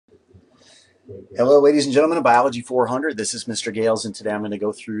Hello, ladies and gentlemen of Biology 400. This is Mr. Gales, and today I'm going to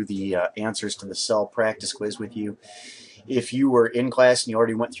go through the answers to the cell practice quiz with you. If you were in class and you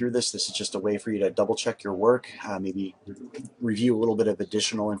already went through this is just a way for you to double check your work, maybe review a little bit of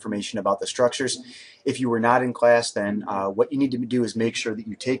additional information about the structures. If you were not in class, then what you need to do is make sure that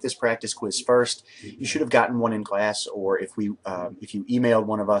you take this practice quiz first. You should have gotten one in class, or if you emailed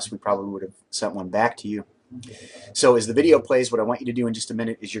one of us, we probably would have sent one back to you. So as the video plays, what I want you to do in just a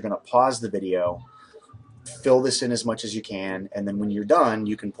minute is you're going to pause the video, fill this in as much as you can, and then when you're done,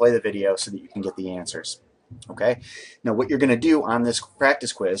 you can play the video so that you can get the answers. Okay? Now what you're going to do on this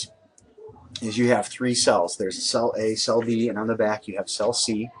practice quiz is you have three cells. There's cell A, cell B, and on the back you have cell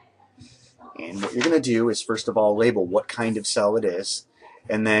C. And what you're going to do is first of all label what kind of cell it is,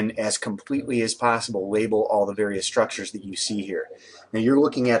 and then as completely as possible label all the various structures that you see here. Now you're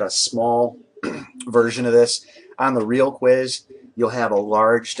looking at a small version of this. On the real quiz, you'll have a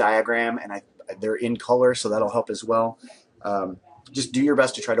large diagram, and they're in color, so that'll help as well. Just do your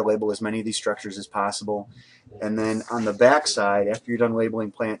best to try to label as many of these structures as possible. And then on the back side, after you're done labeling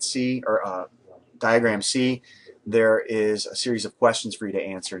plant C, or diagram C, there is a series of questions for you to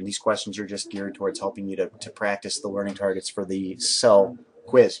answer, and these questions are just geared towards helping you to practice the learning targets for the cell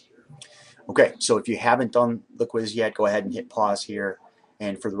quiz. Okay, so if you haven't done the quiz yet, go ahead and hit pause here.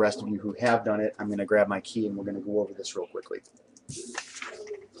 And for the rest of you who have done it, I'm going to grab my key and we're going to go over this real quickly.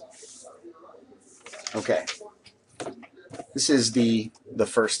 Okay, this is the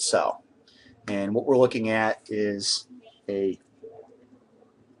first cell. And what we're looking at is a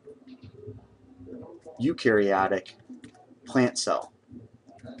eukaryotic plant cell.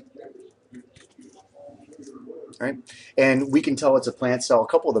 All right? And we can tell it's a plant cell. A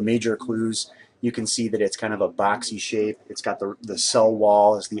couple of the major clues: you can see that it's kind of a boxy shape. It's got the cell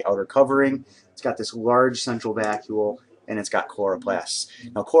wall as the outer covering. It's got this large central vacuole, and it's got chloroplasts.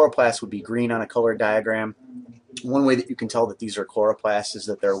 Now, chloroplasts would be green on a colored diagram. One way that you can tell that these are chloroplasts is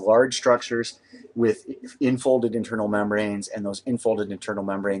that they're large structures with infolded internal membranes, and those infolded internal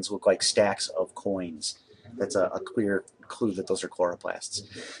membranes look like stacks of coins. That's a clear clue that those are chloroplasts.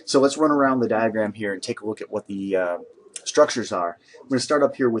 So let's run around the diagram here and take a look at what the structures are. I'm going to start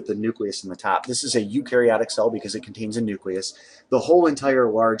up here with the nucleus in the top. This is a eukaryotic cell because it contains a nucleus. The whole entire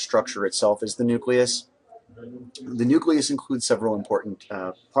large structure itself is the nucleus. The nucleus includes several important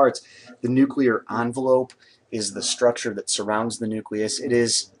parts. The nuclear envelope is the structure that surrounds the nucleus. It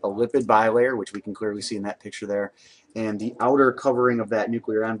is a lipid bilayer, which we can clearly see in that picture there. And the outer covering of that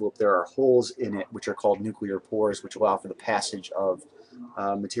nuclear envelope, there are holes in it, which are called nuclear pores, which allow for the passage of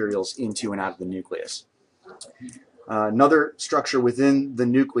materials into and out of the nucleus. Another structure within the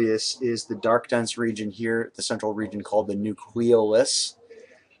nucleus is the dark dense region here, the central region called the nucleolus.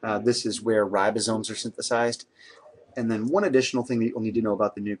 This is where ribosomes are synthesized. And then one additional thing that you'll need to know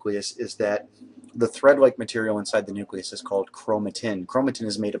about the nucleus is that the thread-like material inside the nucleus is called chromatin. Chromatin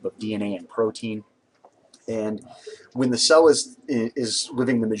is made up of DNA and protein. And when the cell is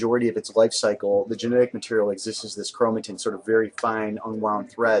living the majority of its life cycle, the genetic material exists as this chromatin, sort of very fine,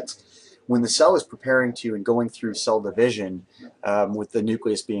 unwound threads. When the cell is preparing to and going through cell division, with the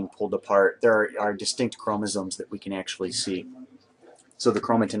nucleus being pulled apart, there are distinct chromosomes that we can actually see. So the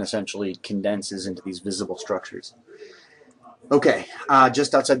chromatin essentially condenses into these visible structures. Okay,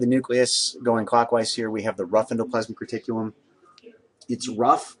 just outside the nucleus, going clockwise here, we have the rough endoplasmic reticulum. It's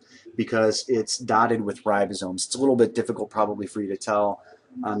rough because it's dotted with ribosomes. It's a little bit difficult probably for you to tell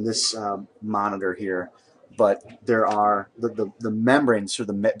on this monitor here, but there are the membrane, so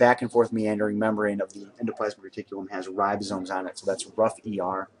the back and forth meandering membrane of the endoplasmic reticulum has ribosomes on it, so that's rough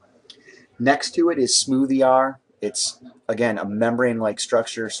ER. Next to it is smooth ER. It's, again, a membrane-like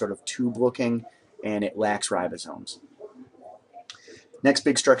structure, sort of tube-looking, and it lacks ribosomes. Next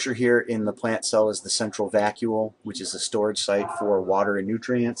big structure here in the plant cell is the central vacuole, which is a storage site for water and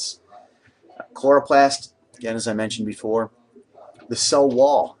nutrients. Chloroplast, again, as I mentioned before. The cell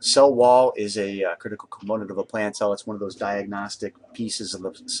wall. Cell wall is a critical component of a plant cell. It's one of those diagnostic pieces of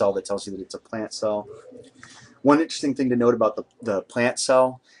the cell that tells you that it's a plant cell. One interesting thing to note about the plant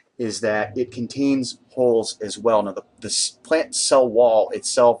cell is that it contains holes as well. Now, the plant cell wall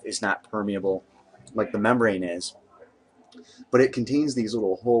itself is not permeable like the membrane is, but it contains these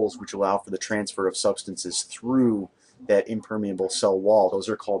little holes which allow for the transfer of substances through that impermeable cell wall. Those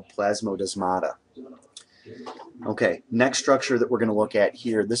are called plasmodesmata. Okay, next structure that we're going to look at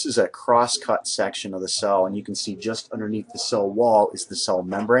here, this is a cross-cut section of the cell, and you can see just underneath the cell wall is the cell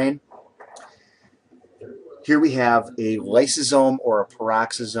membrane. Here we have a lysosome or a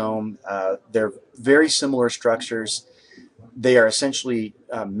peroxisome. They're very similar structures. They are essentially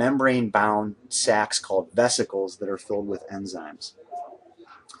membrane-bound sacs called vesicles that are filled with enzymes.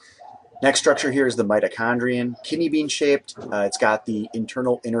 Next structure here is the mitochondrion, kidney bean shaped. It's got the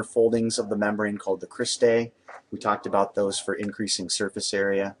internal inner foldings of the membrane called the cristae. We talked about those for increasing surface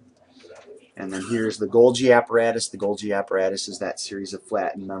area. And then here's the Golgi apparatus. The Golgi apparatus is that series of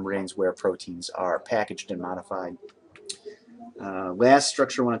flattened membranes where proteins are packaged and modified. Last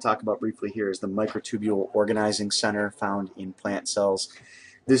structure I want to talk about briefly here is the microtubule organizing center found in plant cells.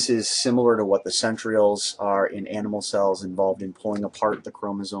 This is similar to what the centrioles are in animal cells, involved in pulling apart the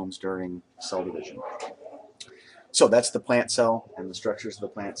chromosomes during cell division. So that's the plant cell and the structures of the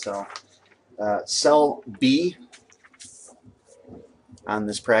plant cell. Cell B on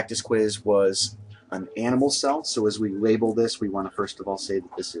this practice quiz was an animal cell. So as we label this, we want to first of all say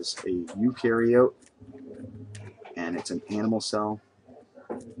that this is a eukaryote and it's an animal cell.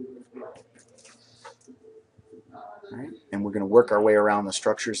 All right. And we're going to work our way around the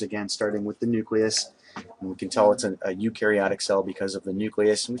structures again, starting with the nucleus. And we can tell it's a eukaryotic cell because of the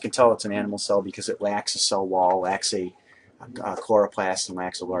nucleus, and we can tell it's an animal cell because it lacks a cell wall, lacks a chloroplast, and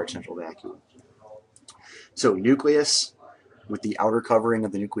lacks a large central vacuole. So nucleus, with the outer covering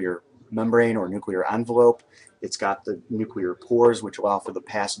of the nuclear membrane or nuclear envelope, it's got the nuclear pores, which allow for the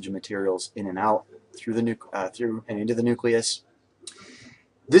passage of materials in and out through the and into the nucleus.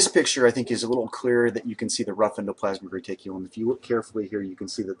 This picture, I think, is a little clearer that you can see the rough endoplasmic reticulum. If you look carefully here, you can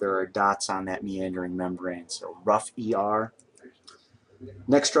see that there are dots on that meandering membrane, so rough ER.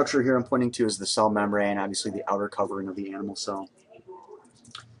 Next structure here I'm pointing to is the cell membrane, obviously the outer covering of the animal cell.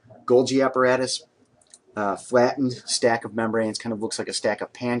 Golgi apparatus, flattened stack of membranes, kind of looks like a stack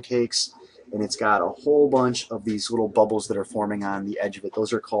of pancakes, and it's got a whole bunch of these little bubbles that are forming on the edge of it.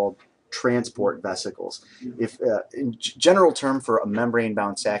 Those are called transport vesicles. If in general term for a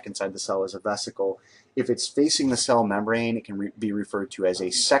membrane-bound sac inside the cell is a vesicle, if it's facing the cell membrane, it can be referred to as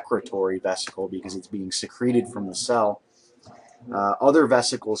a secretory vesicle because it's being secreted from the cell. Other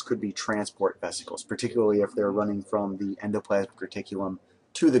vesicles could be transport vesicles, particularly if they're running from the endoplasmic reticulum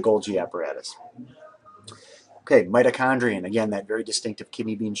to the Golgi apparatus. Okay, mitochondrion, again, that very distinctive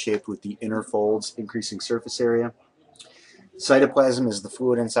kidney bean shape with the inner folds increasing surface area. Cytoplasm is the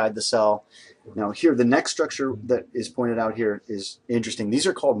fluid inside the cell. Now here, the next structure that is pointed out here is interesting. These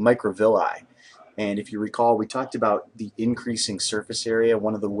are called microvilli. And if you recall, we talked about the increasing surface area.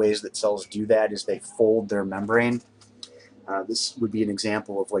 One of the ways that cells do that is they fold their membrane. This would be an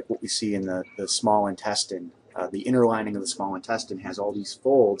example of like what we see in the small intestine. The inner lining of the small intestine has all these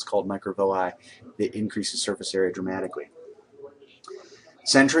folds called microvilli that increases surface area dramatically.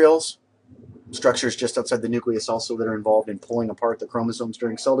 Centrioles, structures just outside the nucleus also that are involved in pulling apart the chromosomes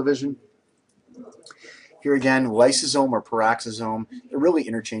during cell division. Here again, lysosome or peroxisome, they're really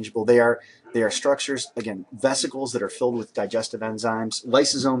interchangeable. They are structures, again, vesicles that are filled with digestive enzymes.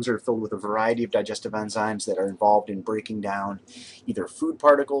 Lysosomes are filled with a variety of digestive enzymes that are involved in breaking down either food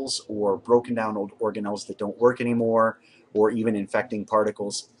particles or broken down old organelles that don't work anymore, or even infecting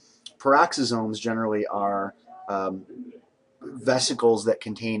particles. Peroxisomes generally are vesicles that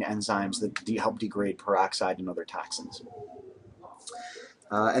contain enzymes that help degrade peroxide and other toxins.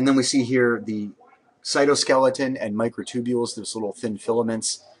 And then we see here the cytoskeleton and microtubules, those little thin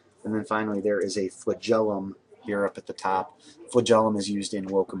filaments. And then finally there is a flagellum here up at the top. Flagellum is used in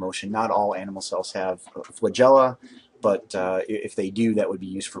locomotion. Not all animal cells have flagella, but if they do, that would be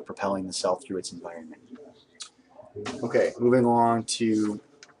used for propelling the cell through its environment. Okay, moving along to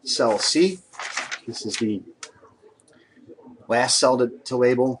cell C. This is the last cell to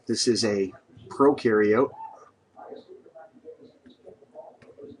label. This is a prokaryote.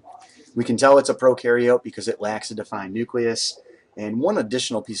 We can tell it's a prokaryote because it lacks a defined nucleus. And one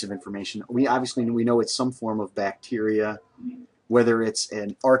additional piece of information, we know it's some form of bacteria, whether it's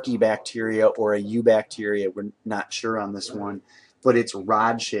an archaebacteria or a eubacteria, we're not sure on this one, but it's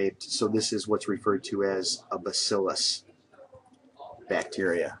rod-shaped, so this is what's referred to as a bacillus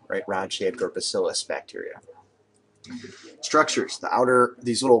bacteria, right? Rod-shaped or bacillus bacteria. Structures,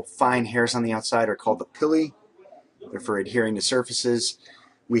 these little fine hairs on the outside are called the pili. They're for adhering to surfaces.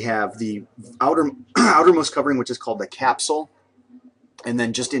 We have the outermost covering, which is called the capsule, and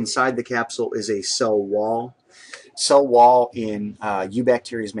then just inside the capsule is a cell wall. Cell wall in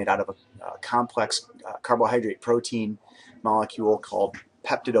eubacteria is made out of a complex carbohydrate protein molecule called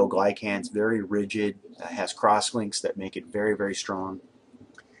peptidoglycans, very rigid, has crosslinks that make it very, very strong.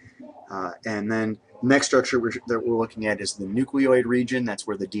 And then next structure that we're looking at is the nucleoid region. That's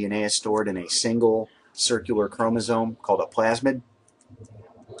where the DNA is stored in a single circular chromosome called a plasmid.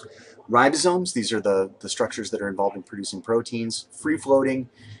 Ribosomes, these are the structures that are involved in producing proteins. Free-floating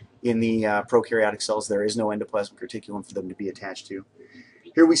in the prokaryotic cells, there is no endoplasmic reticulum for them to be attached to.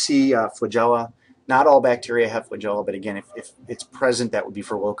 Here we see flagella. Not all bacteria have flagella, but again, if it's present, that would be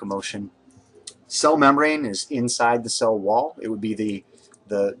for locomotion. Cell membrane is inside the cell wall. It would be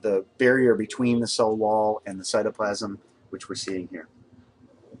the barrier between the cell wall and the cytoplasm, which we're seeing here.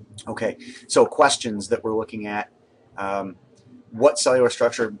 Okay, so questions that we're looking at. What cellular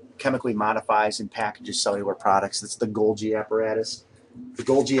structure chemically modifies and packages cellular products? That's the Golgi apparatus. The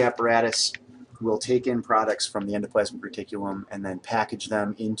Golgi apparatus will take in products from the endoplasmic reticulum and then package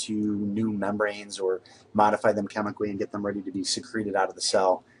them into new membranes or modify them chemically and get them ready to be secreted out of the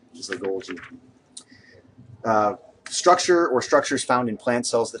cell. This is the Golgi. Structure or structures found in plant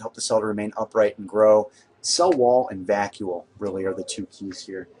cells that help the cell to remain upright and grow. Cell wall and vacuole really are the two keys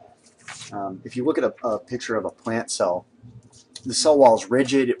here. If you look at a picture of a plant cell, the cell wall is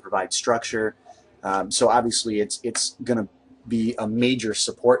rigid, it provides structure, so obviously it's going to be a major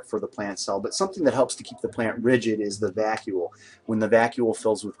support for the plant cell, but something that helps to keep the plant rigid is the vacuole. When the vacuole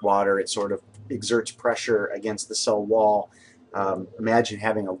fills with water, it sort of exerts pressure against the cell wall. Imagine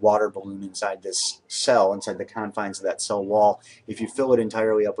having a water balloon inside this cell, inside the confines of that cell wall. If you fill it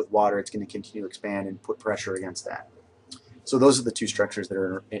entirely up with water, it's going to continue to expand and put pressure against that. So those are the two structures that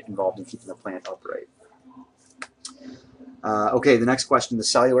are involved in keeping the plant upright. Okay, the next question, the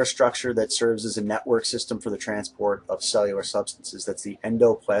cellular structure that serves as a network system for the transport of cellular substances. That's the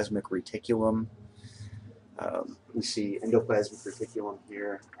endoplasmic reticulum. We see endoplasmic reticulum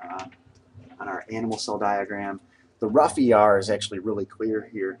here on our animal cell diagram. The rough ER is actually really clear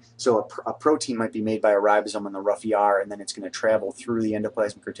here. So a protein might be made by a ribosome in the rough ER, and then it's going to travel through the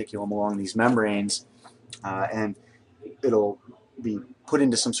endoplasmic reticulum along these membranes, and it'll be put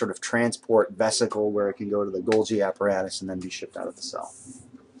into some sort of transport vesicle where it can go to the Golgi apparatus and then be shipped out of the cell.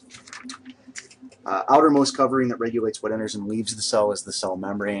 Outermost covering that regulates what enters and leaves the cell is the cell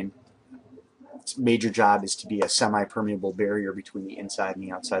membrane. Its major job is to be a semi-permeable barrier between the inside and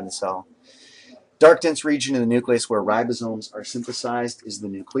the outside of the cell. Dark dense region in the nucleus where ribosomes are synthesized is the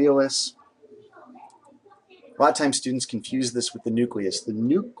nucleolus. A lot of times students confuse this with the nucleus. The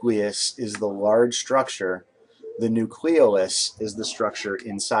nucleus is the large structure. The nucleolus is the structure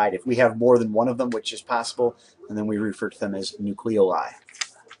inside. If we have more than one of them, which is possible, and then we refer to them as nucleoli.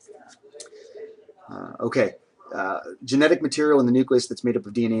 Genetic material in the nucleus that's made up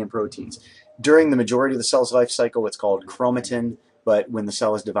of DNA and proteins. During the majority of the cell's life cycle, it's called chromatin, but when the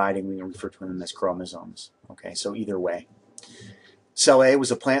cell is dividing, we refer to them as chromosomes. Okay, so either way. Cell A was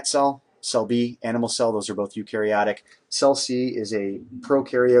a plant cell. Cell B, animal cell, those are both eukaryotic. Cell C is a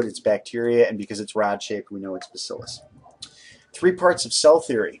prokaryote, it's bacteria, and because it's rod-shaped, we know it's bacillus. 3 parts of cell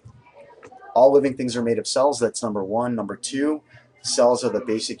theory. All living things are made of cells, that's number 1. Number 2, cells are the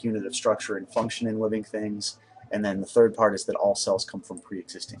basic unit of structure and function in living things. And then the third part is that all cells come from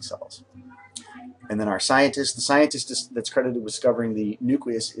pre-existing cells. And then our scientist, the scientist that's credited with discovering the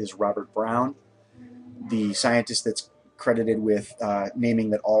nucleus is Robert Brown. The scientist that's credited with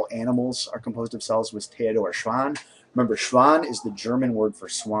naming that all animals are composed of cells was Theodor Schwann. Remember, Schwann is the German word for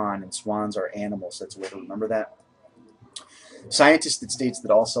swan, and swans are animals. That's a way to remember that. Scientist that states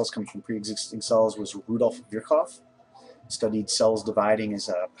that all cells come from pre-existing cells was Rudolf Virchow. Studied cells dividing as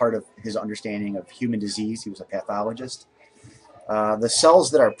a part of his understanding of human disease. He was a pathologist. The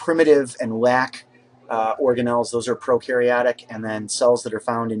cells that are primitive and lack organelles, those are prokaryotic, and then cells that are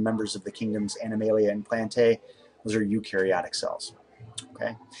found in members of the kingdoms Animalia and Plantae, those are eukaryotic cells.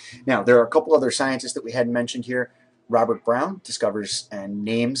 Okay. Now, there are a couple other scientists that we hadn't mentioned here. Robert Brown discovers and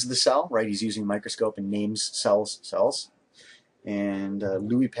names the cell, right? He's using a microscope and names cells. And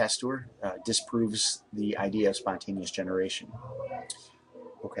Louis Pasteur disproves the idea of spontaneous generation.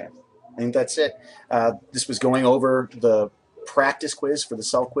 Okay, I think that's it. This was going over the practice quiz for the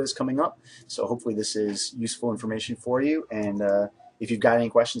cell quiz coming up. So hopefully this is useful information for you. And if you've got any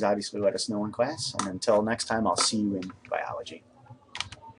questions, obviously let us know in class. And until next time, I'll see you in biology.